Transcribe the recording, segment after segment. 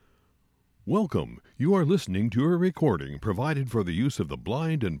Welcome. You are listening to a recording provided for the use of the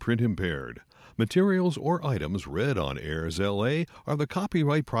blind and print impaired. Materials or items read on Airs LA are the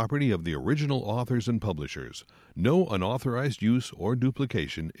copyright property of the original authors and publishers. No unauthorized use or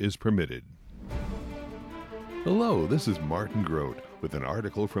duplication is permitted. Hello, this is Martin Grodt with an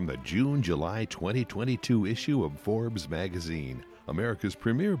article from the June-July 2022 issue of Forbes magazine, America's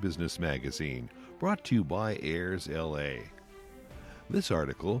premier business magazine, brought to you by Airs LA. This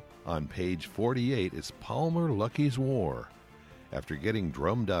article, on page 48, is Palmer Luckey's War. After getting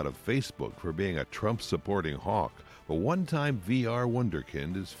drummed out of Facebook for being a Trump-supporting hawk, a one-time VR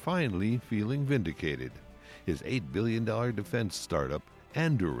wunderkind is finally feeling vindicated. His $8 billion defense startup,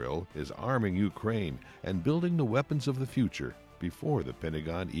 Anduril, is arming Ukraine and building the weapons of the future before the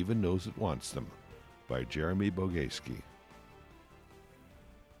Pentagon even knows it wants them. By Jeremy Bogaski.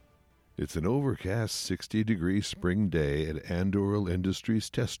 It's an overcast 60-degree spring day at Anduril Industries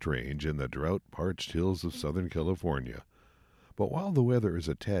test range in the drought-parched hills of Southern California. But while the weather is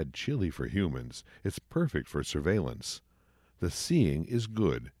a tad chilly for humans, it's perfect for surveillance. The seeing is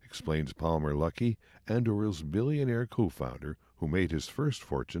good, explains Palmer Luckey, Anduril's billionaire co-founder, who made his first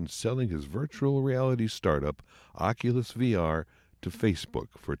fortune selling his virtual reality startup, Oculus VR, to Facebook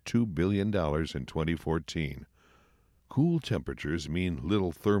for $2 billion in 2014. Cool temperatures mean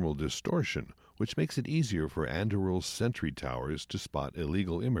little thermal distortion, which makes it easier for Anduril's sentry towers to spot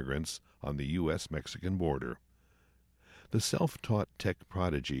illegal immigrants on the U.S.-Mexican border. The self-taught tech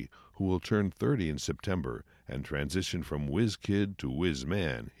prodigy, who will turn 30 in September and transition from whiz kid to whiz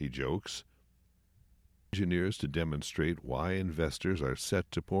man, he jokes. Engineers to demonstrate why investors are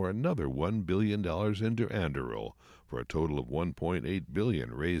set to pour another $1 billion into Anduril, for a total of $1.8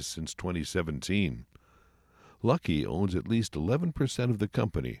 billion raised since 2017. Luckey owns at least 11% of the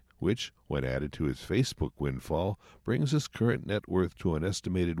company, which, when added to his Facebook windfall, brings his current net worth to an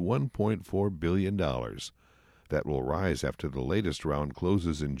estimated $1.4 billion. That will rise after the latest round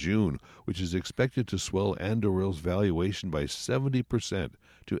closes in June, which is expected to swell Anduril's valuation by 70%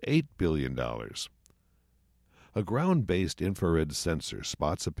 to $8 billion. A ground-based infrared sensor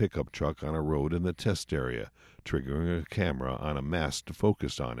spots a pickup truck on a road in the test area, triggering a camera on a mast to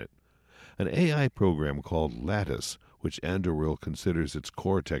focus on it. An AI program called Lattice, which Anduril considers its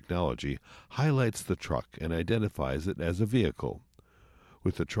core technology, highlights the truck and identifies it as a vehicle.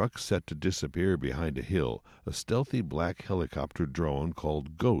 With the truck set to disappear behind a hill, a stealthy black helicopter drone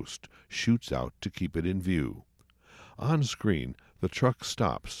called Ghost shoots out to keep it in view. On screen, the truck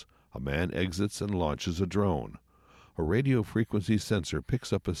stops. A man exits and launches a drone. A radio frequency sensor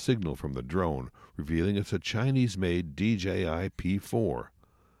picks up a signal from the drone, revealing it's a Chinese-made DJI P4.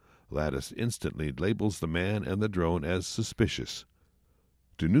 Lattice instantly labels the man and the drone as suspicious.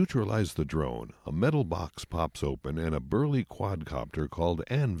 To neutralize the drone, a metal box pops open and a burly quadcopter called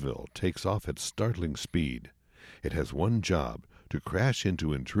Anvil takes off at startling speed. It has one job: to crash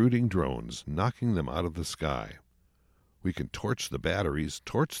into intruding drones, knocking them out of the sky. "We can torch the batteries,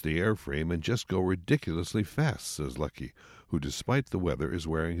 torch the airframe, and just go ridiculously fast," says Luckey, who despite the weather is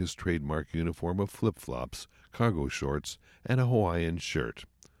wearing his trademark uniform of flip-flops, cargo shorts, and a Hawaiian shirt.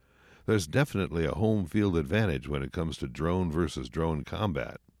 There's definitely a home field advantage when it comes to drone versus drone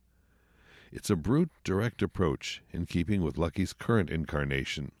combat. It's a brute, direct approach, in keeping with Luckey's current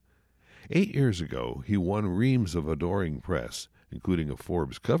incarnation. 8 years ago, he won reams of adoring press, including a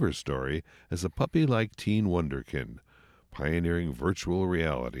Forbes cover story, as a puppy-like teen wunderkind, pioneering virtual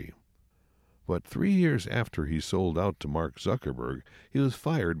reality. But 3 years after he sold out to Mark Zuckerberg, he was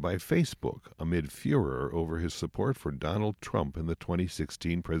fired by Facebook amid furor over his support for Donald Trump in the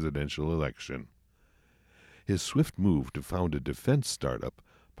 2016 presidential election. His swift move to found a defense startup,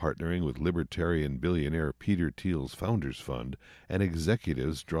 partnering with libertarian billionaire Peter Thiel's Founders Fund and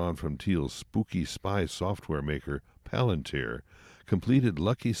executives drawn from Thiel's spooky spy software maker Palantir, completed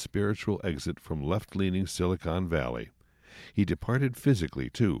Luckey's spiritual exit from left-leaning Silicon Valley. He departed physically,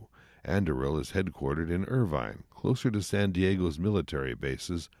 too. Anduril is headquartered in Irvine, closer to San Diego's military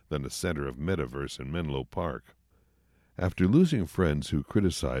bases than the center of metaverse in Menlo Park. After losing friends who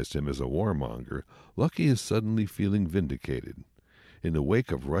criticized him as a warmonger, Luckey is suddenly feeling vindicated. In the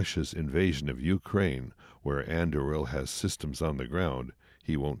wake of Russia's invasion of Ukraine, where Anduril has systems on the ground,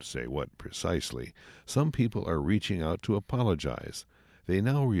 he won't say what precisely, some people are reaching out to apologize. They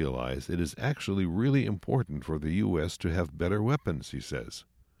now realize it is actually really important for the U.S. to have better weapons, he says.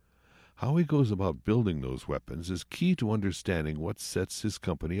 How he goes about building those weapons is key to understanding what sets his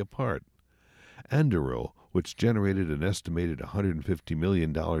company apart. Anduril, which generated an estimated $150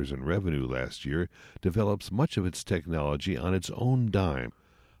 million in revenue last year, develops much of its technology on its own dime,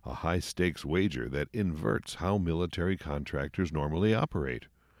 a high-stakes wager that inverts how military contractors normally operate.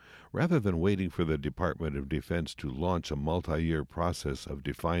 Rather than waiting for the Department of Defense to launch a multi-year process of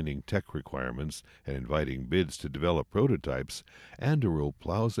defining tech requirements and inviting bids to develop prototypes, Anduril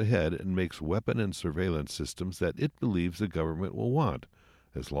plows ahead and makes weapon and surveillance systems that it believes the government will want,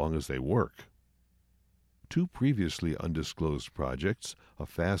 as long as they work. Two previously undisclosed projects, a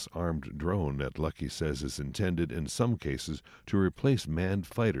fast-armed drone that Lucky says is intended in some cases to replace manned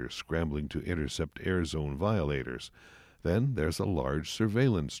fighters scrambling to intercept air zone violators. Then there's a large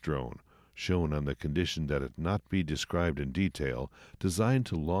surveillance drone, shown on the condition that it not be described in detail, designed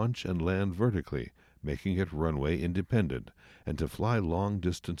to launch and land vertically, making it runway independent, and to fly long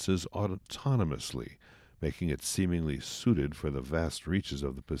distances autonomously, making it seemingly suited for the vast reaches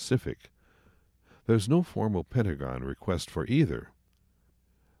of the Pacific. There's no formal Pentagon request for either.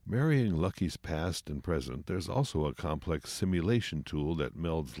 Marrying Lucky's past and present, there's also a complex simulation tool that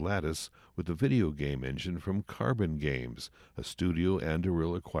melds Lattice with the video game engine from Carbon Games, a studio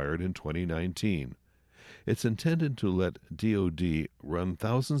Anduril acquired in 2019. It's intended to let DoD run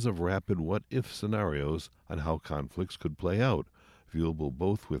thousands of rapid what-if scenarios on how conflicts could play out, viewable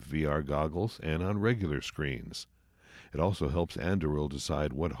both with VR goggles and on regular screens. It also helps Anduril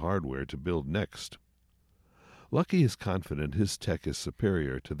decide what hardware to build next. Lucky is confident his tech is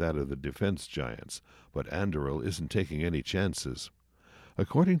superior to that of the defense giants, but Anduril isn't taking any chances.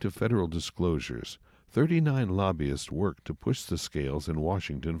 According to federal disclosures, 39 lobbyists worked to push the scales in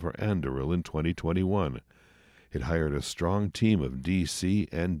Washington for Anduril in 2021. It hired a strong team of D.C.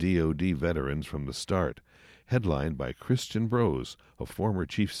 and DoD veterans from the start, headlined by Christian Brose, a former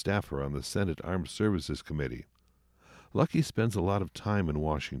chief staffer on the Senate Armed Services Committee. Lucky spends a lot of time in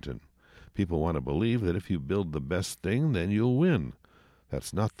Washington. People want to believe that if you build the best thing, then you'll win.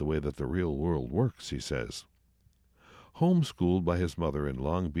 That's not the way that the real world works, he says. Homeschooled by his mother in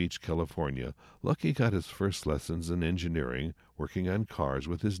Long Beach, California, Lucky got his first lessons in engineering working on cars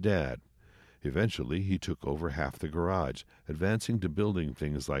with his dad. Eventually, he took over half the garage, advancing to building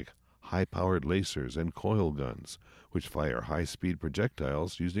things like high-powered lasers and coil guns, which fire high-speed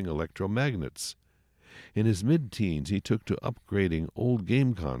projectiles using electromagnets. In his mid-teens, he took to upgrading old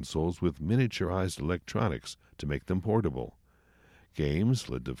game consoles with miniaturized electronics to make them portable. Games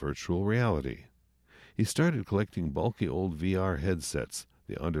led to virtual reality. He started collecting bulky old VR headsets,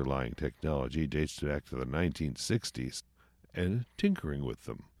 the underlying technology dates back to the 1960s, and tinkering with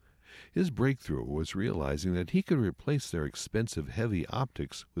them. His breakthrough was realizing that he could replace their expensive heavy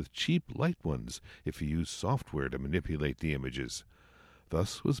optics with cheap light ones if he used software to manipulate the images.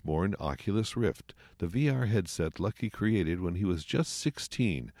 Thus was born Oculus Rift, the VR headset Lucky created when he was just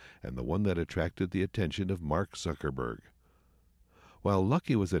 16 and the one that attracted the attention of Mark Zuckerberg. While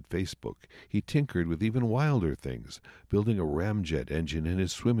Lucky was at Facebook, he tinkered with even wilder things, building a ramjet engine in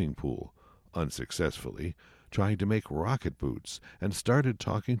his swimming pool, unsuccessfully, trying to make rocket boots, and started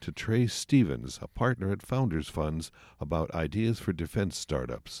talking to Trey Stevens, a partner at Founders Funds, about ideas for defense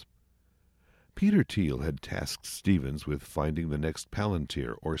startups. Peter Thiel had tasked Stevens with finding the next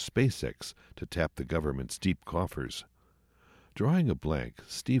Palantir or SpaceX to tap the government's deep coffers. Drawing a blank,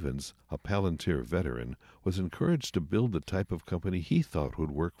 Stevens, a Palantir veteran, was encouraged to build the type of company he thought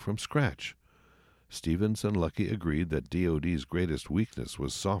would work from scratch. Stevens and Lucky agreed that DoD's greatest weakness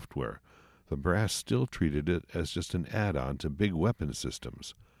was software. The brass still treated it as just an add-on to big weapon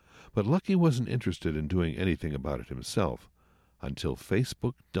systems. But Lucky wasn't interested in doing anything about it himself, until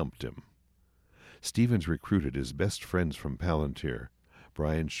Facebook dumped him. Stevens recruited his best friends from Palantir,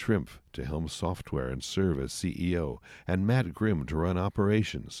 Brian Schrimpf to helm software and serve as CEO, and Matt Grimm to run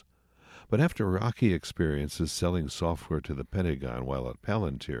operations. But after rocky experiences selling software to the Pentagon while at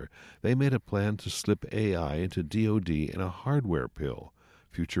Palantir, they made a plan to slip AI into DoD in a hardware pill,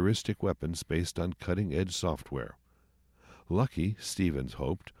 futuristic weapons based on cutting-edge software. Lucky, Stevens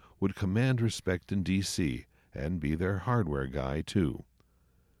hoped, would command respect in D.C. and be their hardware guy, too.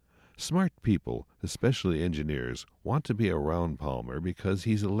 Smart people, especially engineers, want to be around Palmer because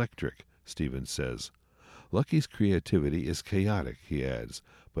he's electric, Stevens says. Lucky's creativity is chaotic, he adds,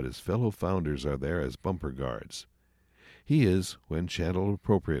 but his fellow founders are there as bumper guards. He is, when channeled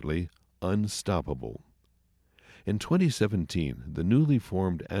appropriately, unstoppable. In 2017, the newly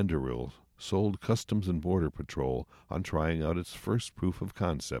formed Anduril sold Customs and Border Patrol on trying out its first proof of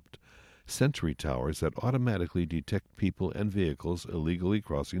concept, sentry towers that automatically detect people and vehicles illegally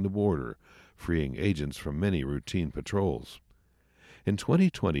crossing the border, freeing agents from many routine patrols. In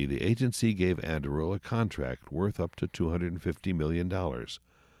 2020, the agency gave Anduril a contract worth up to $250 million.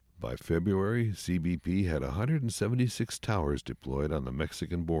 By February, CBP had 176 towers deployed on the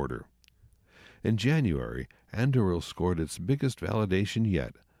Mexican border. In January, Anduril scored its biggest validation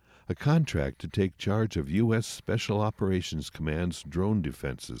yet, a contract to take charge of U.S. Special Operations Command's drone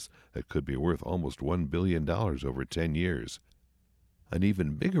defenses that could be worth almost $1 billion over 10 years. An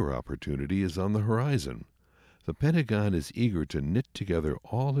even bigger opportunity is on the horizon. The Pentagon is eager to knit together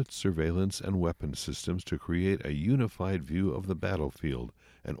all its surveillance and weapons systems to create a unified view of the battlefield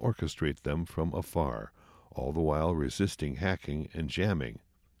and orchestrate them from afar, all the while resisting hacking and jamming.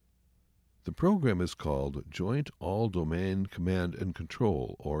 The program is called Joint All-Domain Command and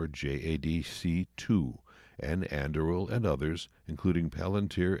Control, or JADC-2, and Anduril and others, including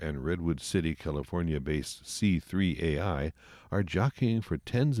Palantir and Redwood City, California-based C3AI, are jockeying for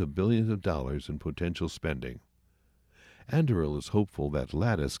tens of billions of dollars in potential spending. Anduril is hopeful that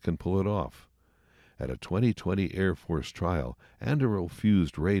Lattice can pull it off. At a 2020 Air Force trial, Anduril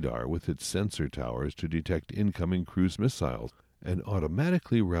fused radar with its sensor towers to detect incoming cruise missiles and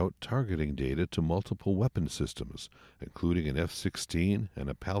automatically route targeting data to multiple weapon systems, including an F-16 and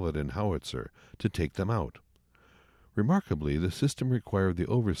a Paladin howitzer, to take them out. Remarkably, the system required the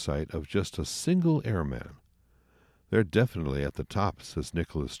oversight of just a single airman. They're definitely at the top, says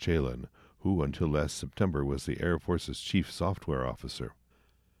Nicholas Chalin, who until last September was the Air Force's chief software officer.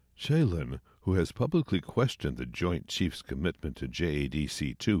 Chalin, who has publicly questioned the Joint Chiefs' commitment to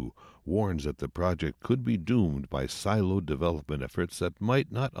JADC-2, warns that the project could be doomed by siloed development efforts that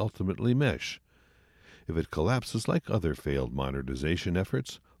might not ultimately mesh. If it collapses like other failed modernization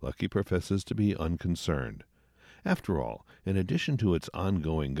efforts, Lucky professes to be unconcerned. After all, in addition to its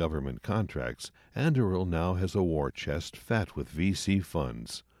ongoing government contracts, Anduril now has a war chest fat with VC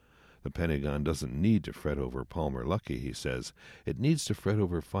funds. The Pentagon doesn't need to fret over Palmer Luckey, he says. It needs to fret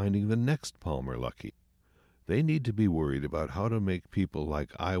over finding the next Palmer Luckey. They need to be worried about how to make people like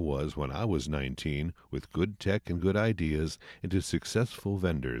I was when I was 19, with good tech and good ideas, into successful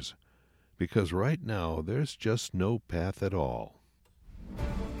vendors. Because right now, there's just no path at all.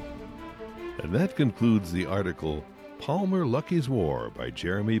 And that concludes the article, Palmer Luckey's War by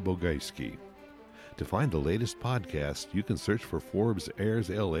Jeremy Bogajski. To find the latest podcast, you can search for Forbes Airs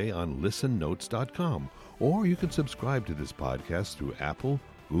LA on listennotes.com, or you can subscribe to this podcast through Apple,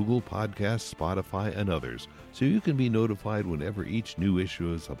 Google Podcasts, Spotify, and others, so you can be notified whenever each new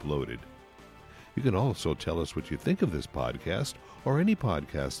issue is uploaded. You can also tell us what you think of this podcast or any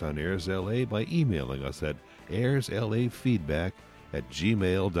podcast on Airs LA by emailing us at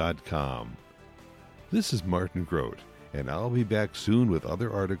airslafeedback@gmail.com. This is Martin Grodt, and I'll be back soon with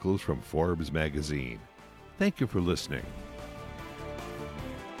other articles from Forbes magazine. Thank you for listening.